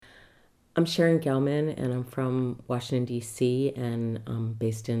I'm Sharon Gelman, and I'm from Washington, D.C., and I'm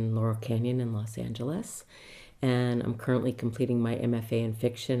based in Laurel Canyon in Los Angeles. And I'm currently completing my MFA in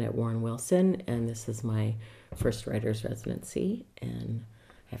fiction at Warren Wilson, and this is my first writer's residency. And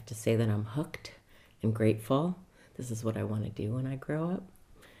I have to say that I'm hooked and grateful. This is what I want to do when I grow up.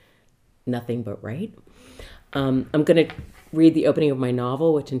 Nothing but write. I'm going to read the opening of my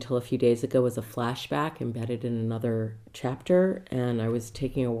novel, which until a few days ago was a flashback embedded in another chapter. And I was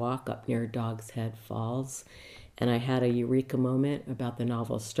taking a walk up near Dog's Head Falls, and I had a eureka moment about the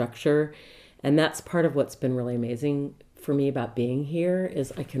novel's structure. And that's part of what's been really amazing for me about being here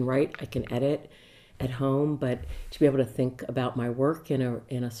is I can write, I can edit at home, but to be able to think about my work in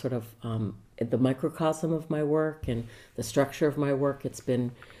a sort of the microcosm of my work and the structure of my work, it's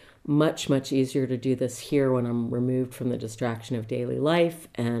been much easier to do this here when I'm removed from the distraction of daily life,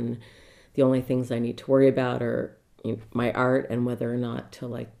 and the only things I need to worry about are my art and whether or not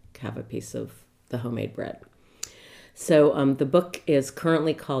to have a piece of the homemade bread. So the book is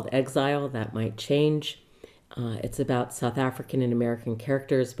currently called Exile. That might change. It's about South African and American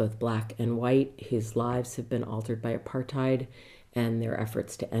characters, both black and white, whose lives have been altered by apartheid and their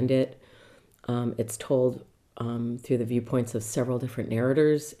efforts to end it. It's told through the viewpoints of several different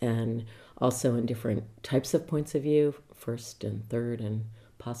narrators and also in different types of points of view, first and third and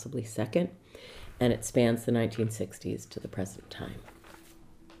possibly second. And it spans the 1960s to the present time.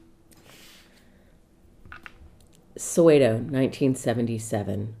 Soweto,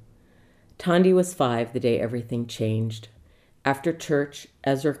 1977. Tondi was 5 the day everything changed. After church,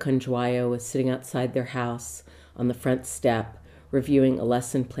 Ezra Kunjwayo was sitting outside their house on the front step, reviewing a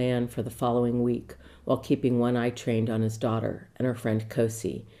lesson plan for the following week while keeping one eye trained on his daughter and her friend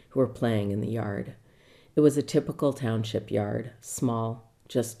Kosi, who were playing in the yard. It was a typical township yard, small,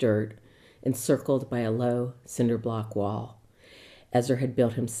 just dirt, encircled by a low cinder block wall. Ezra had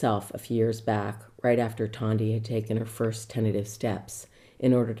built himself a few years back, right after Tondi had taken her first tentative steps,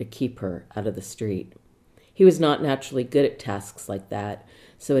 in order to keep her out of the street. He was not naturally good at tasks like that,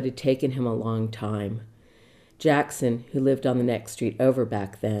 so it had taken him a long time. Jackson, who lived on the next street over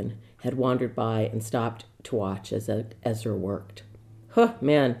back then, had wandered by and stopped to watch as Ezra worked. Huh,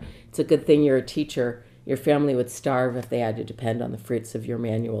 man, it's a good thing you're a teacher. Your family would starve if they had to depend on the fruits of your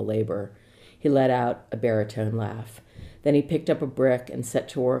manual labor. He let out a baritone laugh. Then he picked up a brick and set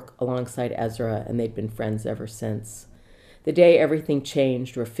to work alongside Ezra, and they'd been friends ever since. The day everything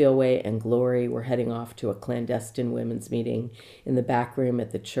changed, Rafilwe and Glory were heading off to a clandestine women's meeting in the back room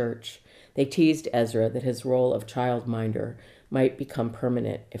at the church. They teased Ezra that his role of childminder might become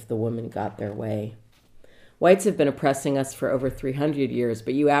permanent if the women got their way. Whites have been oppressing us for over 300 years,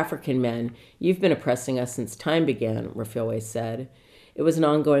 but you African men, you've been oppressing us since time began, Rafilwe said. It was an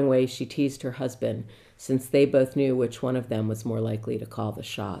ongoing way she teased her husband, since they both knew which one of them was more likely to call the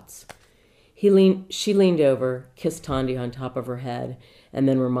shots. She leaned over, kissed Tondi on top of her head, and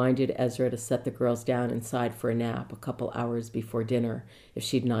then reminded Ezra to set the girls down inside for a nap a couple hours before dinner if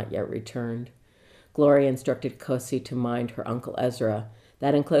she'd not yet returned. Gloria instructed Kosi to mind her Uncle Ezra.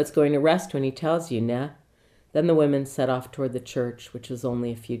 That includes going to rest when he tells you, nah? Then the women set off toward the church, which was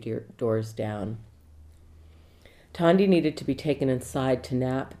only a few doors down. Tondi needed to be taken inside to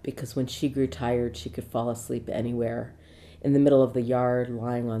nap because when she grew tired, she could fall asleep anywhere. In the middle of the yard,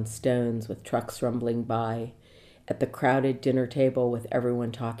 lying on stones with trucks rumbling by, at the crowded dinner table with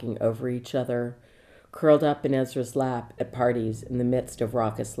everyone talking over each other, curled up in Ezra's lap at parties in the midst of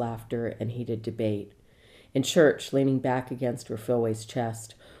raucous laughter and heated debate, in church leaning back against Rafilwe's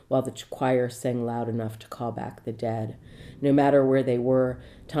chest while the choir sang loud enough to call back the dead. No matter where they were,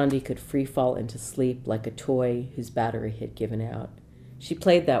 Tondi could free fall into sleep like a toy whose battery had given out. She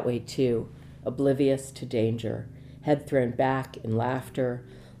played that way too, oblivious to danger, head thrown back in laughter,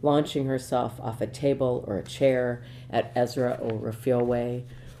 launching herself off a table or a chair at Ezra or Rafilwe,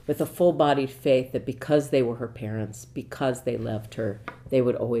 with a full-bodied faith that because they were her parents, because they loved her, they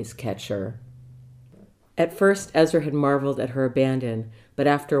would always catch her. At first, Ezra had marveled at her abandon, but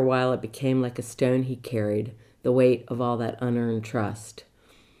after a while it became like a stone he carried, the weight of all that unearned trust.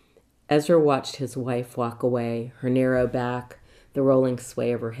 Ezra watched his wife walk away, her narrow back, the rolling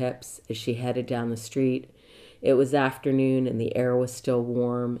sway of her hips as she headed down the street. It was afternoon and the air was still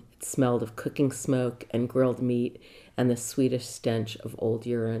warm. It smelled of cooking smoke and grilled meat and the sweetish stench of old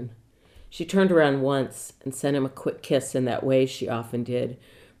urine. She turned around once and sent him a quick kiss in that way she often did,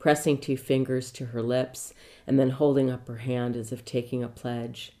 pressing 2 fingers to her lips and then holding up her hand as if taking a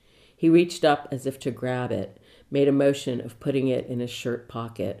pledge. He reached up as if to grab it, made a motion of putting it in his shirt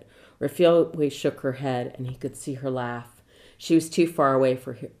pocket. Rafilwe shook her head and he could see her laugh. She was too far away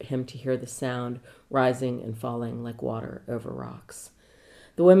for him to hear the sound, rising and falling like water over rocks.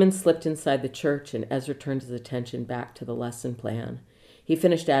 The women slipped inside the church, and Ezra turned his attention back to the lesson plan. He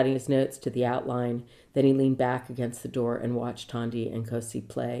finished adding his notes to the outline, then he leaned back against the door and watched Tandi and Kosi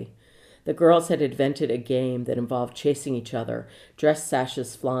play. The girls had invented a game that involved chasing each other, dress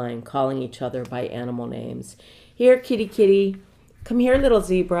sashes flying, calling each other by animal names. Here, kitty, kitty. Come here, little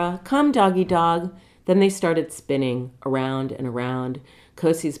zebra. Come, doggy dog. Then they started spinning around and around,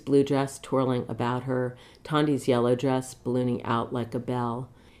 Kosi's blue dress twirling about her, Tandi's yellow dress ballooning out like a bell.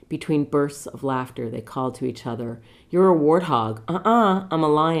 Between bursts of laughter, they called to each other, "You're a warthog." I'm a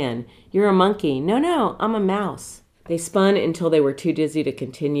lion." "You're a monkey." No, I'm a mouse." They spun until they were too dizzy to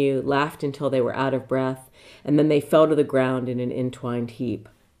continue, laughed until they were out of breath, and then they fell to the ground in an entwined heap.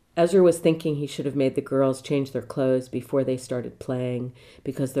 Ezra was thinking he should have made the girls change their clothes before they started playing,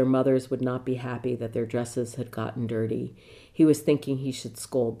 because their mothers would not be happy that their dresses had gotten dirty. He was thinking he should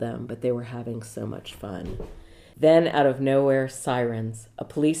scold them, but they were having so much fun. Then, out of nowhere, sirens, a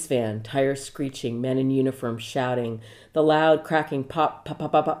police van, tires screeching, men in uniform shouting, the loud cracking pop, pop,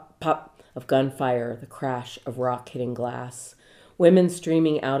 pop, pop, pop, pop of gunfire, the crash of rock hitting glass. Women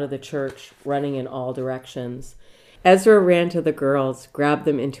streaming out of the church, running in all directions. Ezra ran to the girls, grabbed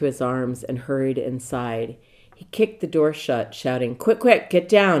them into his arms, and hurried inside. He kicked the door shut, shouting, Quick, get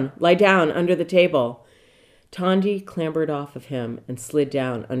down, lie down under the table." Tandi clambered off of him and slid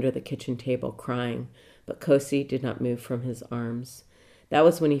down under the kitchen table, crying, but Kosi did not move from his arms. That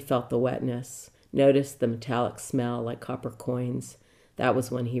was when he felt the wetness, noticed the metallic smell like copper coins. That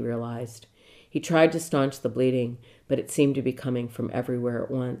was when he realized. He tried to staunch the bleeding, but it seemed to be coming from everywhere at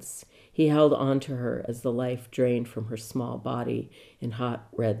once. He held on to her as the life drained from her small body in hot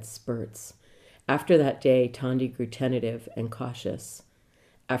red spurts. After that day, Tandi grew tentative and cautious.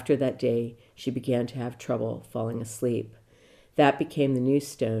 After that day, she began to have trouble falling asleep. That became the new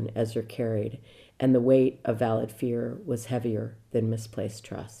stone Ezra carried, and the weight of valid fear was heavier than misplaced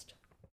trust.